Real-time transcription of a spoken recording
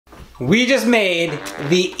We just made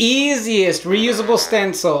the easiest reusable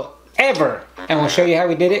stencil ever, and we'll show you how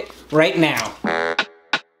we did it right now.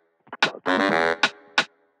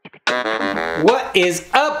 What is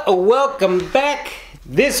up? Welcome back.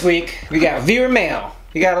 This week we got viewer mail.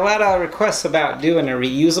 We got a lot of requests about doing a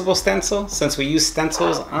reusable stencil since we use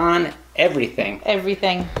stencils on everything.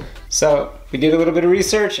 Everything. So we did a little bit of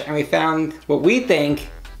research and we found what we think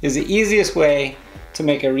is the easiest way to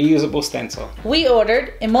make a reusable stencil. We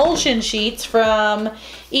ordered emulsion sheets from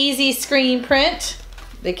Easy Screenprint.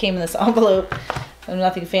 They came in this envelope.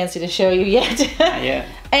 Nothing fancy to show you yet. Not yet.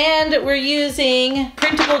 And we're using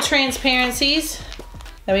printable transparencies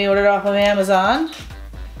that we ordered off of Amazon.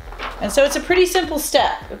 And so it's a pretty simple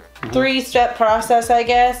step, three-step process, I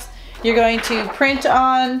guess. You're going to print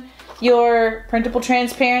on your printable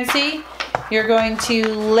transparency. You're going to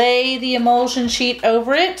lay the emulsion sheet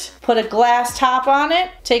over it, put a glass top on it,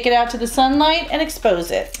 take it out to the sunlight, and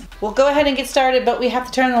expose it. We'll go ahead and get started, but we have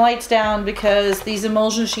to turn the lights down because these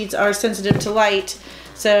emulsion sheets are sensitive to light.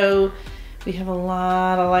 So we have a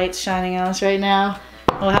lot of lights shining on us right now.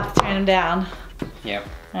 We'll have to turn them down. Yep.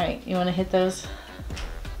 All right, you want to hit those?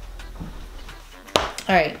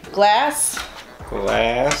 All right, glass.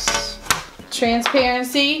 Glass.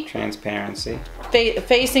 Transparency. Transparency.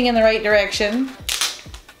 Facing in the right direction.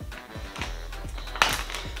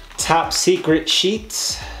 Top secret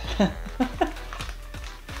sheets.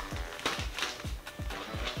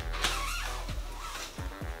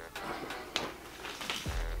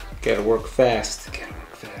 Gotta work fast. Gotta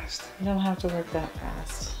work fast. You don't have to work that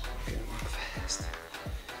fast. Gotta work fast.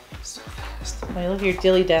 So fast. Wait, look, you're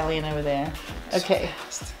dilly-dallying over there. Okay.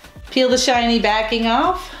 So fast. Peel the shiny backing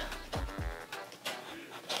off.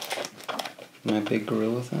 My big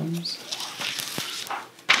gorilla thumbs.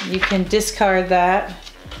 You can discard that.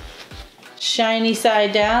 Shiny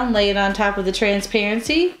side down, lay it on top of the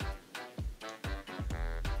transparency.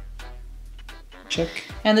 Check.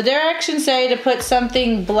 And the directions say to put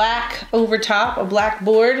something black over top, a black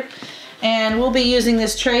board. And we'll be using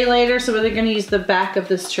this tray later, so we're gonna use the back of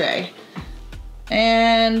this tray.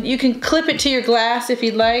 And you can clip it to your glass if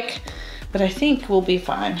you'd like, but I think we'll be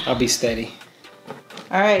fine. I'll be steady.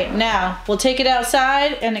 All right, now we'll take it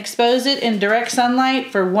outside and expose it in direct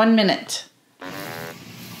sunlight for 1 minute.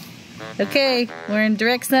 Okay, we're in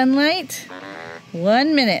direct sunlight.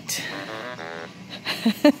 1 minute.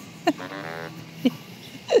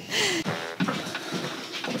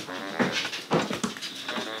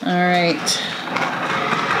 All right.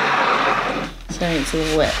 Sorry, it's a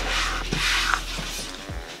little wet.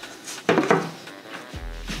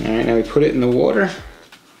 All right, now we put it in the water.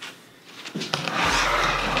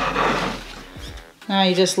 Now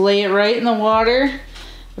you just lay it right in the water,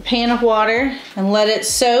 a pan of water, and let it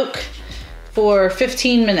soak for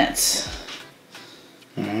 15 minutes.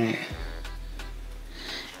 All right.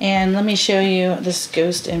 And let me show you this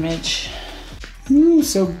ghost image. Ooh,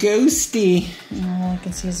 so ghosty. All I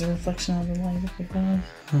can see is the reflection of the light of the glass.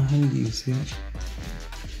 How do you see it?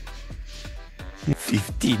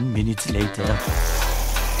 15 minutes later.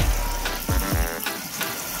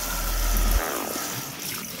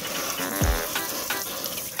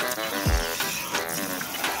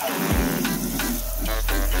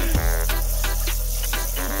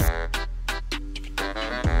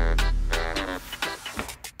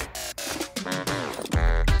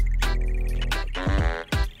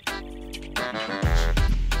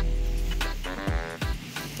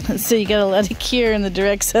 So you gotta let it cure in the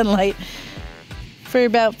direct sunlight for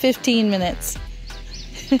about 15 minutes.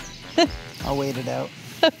 I'll wait it out.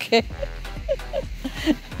 Okay.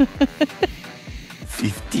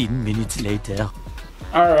 15 minutes later.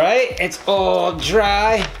 All right, it's all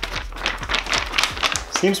dry.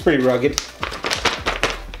 Seems pretty rugged.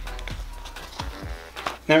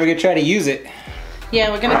 Now we're gonna try to use it. Yeah,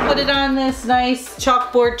 we're gonna put it on this nice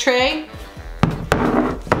chalkboard tray.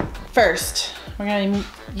 First, we're gonna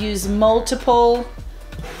use multiple,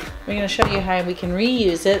 we're gonna show you how we can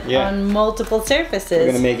reuse it on multiple surfaces.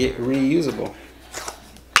 We're gonna make it reusable.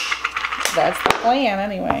 That's the plan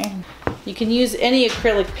anyway. You can use any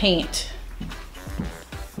acrylic paint.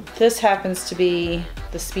 This happens to be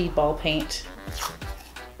the speedball paint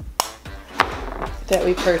that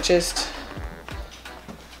we purchased.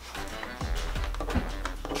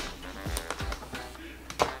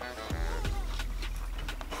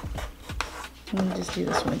 Let me just do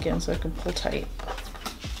this one again so I can pull tight.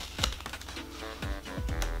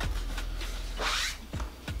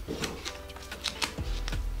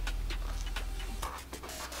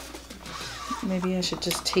 Maybe I should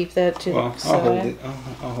just tape that to the side. I'll hold it.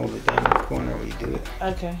 I'll hold it down in the corner while you do it.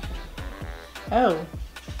 Okay. Oh.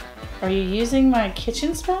 Are you using my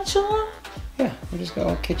kitchen spatula? Yeah, we just got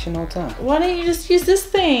all kitchen all the time. Why don't you just use this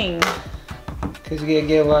thing? Because you gotta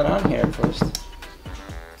get a lot on here first.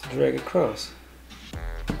 To drag across.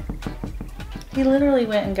 He literally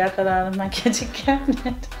went and got that out of my kitchen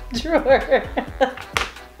cabinet drawer.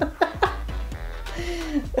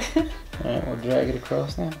 Alright, we'll drag it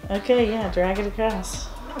across now. Okay, yeah, drag it across.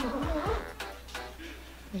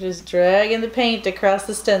 We're just dragging the paint across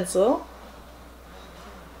the stencil.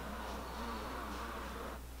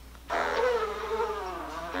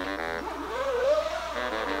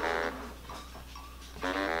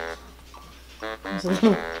 There's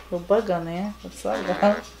a little bug on there. What's that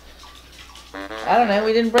about? I don't know.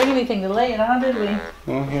 We didn't bring anything to lay it on, did we?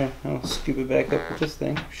 Well, here, I'll scoop it back up with this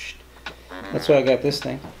thing. That's why I got this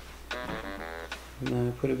thing. And then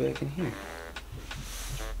I put it back in here.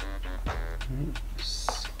 Right.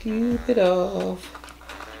 Scoop it off.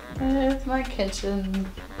 There's my kitchen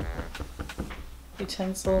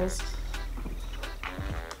utensils.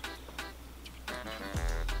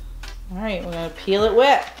 Alright, we're gonna peel it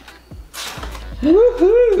wet.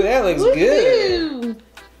 Woohoo! That looks good.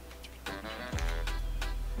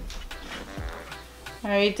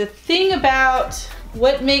 Alright, the thing about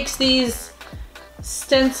what makes these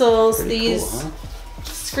stencils, Pretty these cool, huh?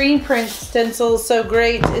 Screenprint stencils so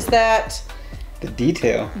great is that The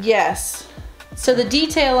detail. yes. So the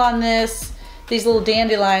detail on this, these little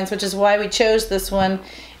dandelions, which is why we chose this one,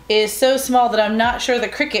 is so small that I'm not sure the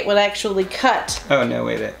Cricut would actually cut Oh, no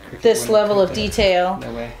way that. Cricut this wouldn't level cut of that. detail.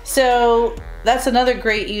 No way. So that's another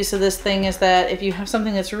great use of this thing, is that if you have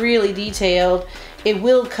something that's really detailed, it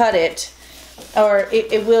will cut it, or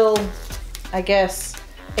it will, I guess,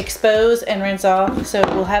 expose and rinse off, so it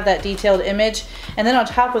will have that detailed image. And then on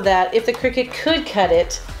top of that, if the Cricut could cut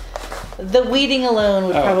it, the weeding alone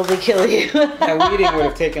would probably kill you. That weeding would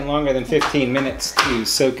have taken longer than 15 minutes to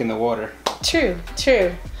soak in the water. True,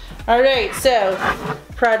 true. All right, so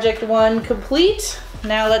project 1 complete.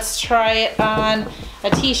 Now let's try it on a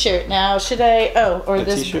t-shirt. Now should I, or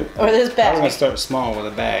this t-shirt? or this I was bag. gonna start small with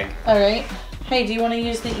a bag. All right. Hey, do you want to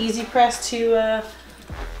use the easy press to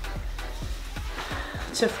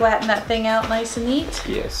flatten that thing out nice and neat?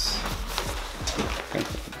 Yes. Put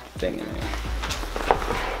the thing in there.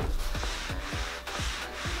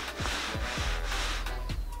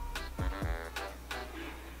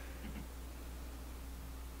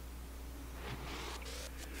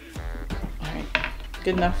 All right,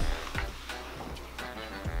 good enough.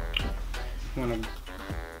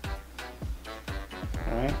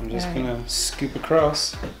 Alright, I'm just All right. gonna scoop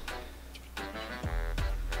across.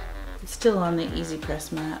 It's still on the easy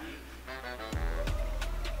press mat.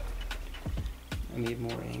 I need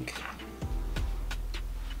more ink.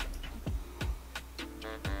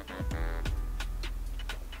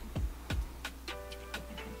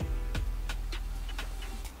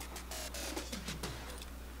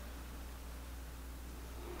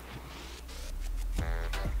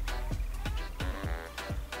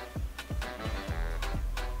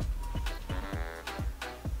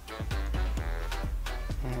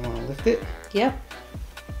 I want to lift it. Yep.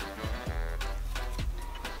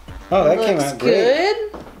 Oh, that came Looks out great.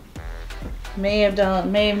 good. May have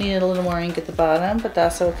needed a little more ink at the bottom, but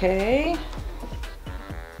that's okay.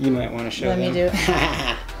 You might want to show Let them. me do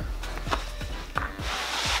it.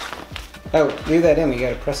 Oh, leave that in. We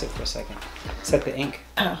gotta press it for a second. Set the ink.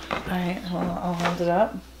 Oh, all right. Hold on, I'll hold it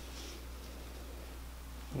up.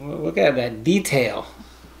 Well, look at that detail.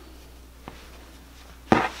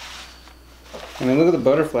 I mean, look at the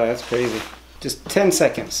butterfly. That's crazy. Just 10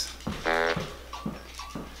 seconds.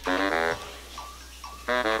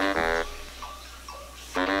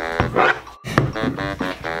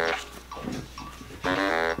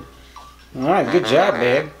 All right, good job,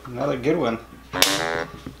 babe. Another good one.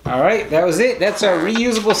 All right, that was it. That's our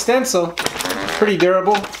reusable stencil. Pretty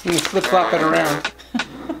durable. You can flip-flop it around.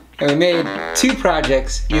 And we made 2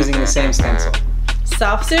 projects using the same stencil.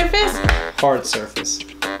 Soft surface? Hard surface.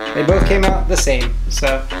 They both came out the same,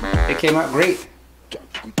 so it came out great.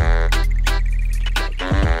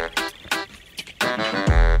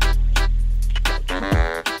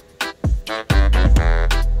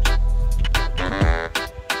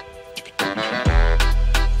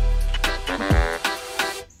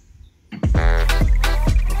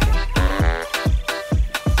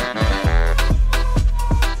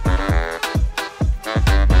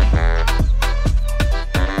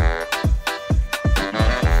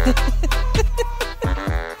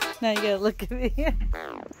 Now you gotta look at me.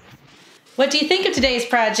 What do you think of today's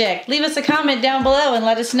project? Leave us a comment down below and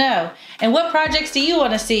let us know. And what projects do you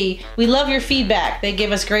want to see? We love your feedback. They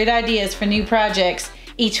give us great ideas for new projects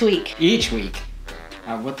each week. Each week.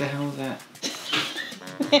 What the hell is that?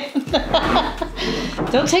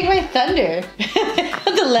 Don't take my thunder.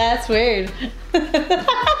 The last word.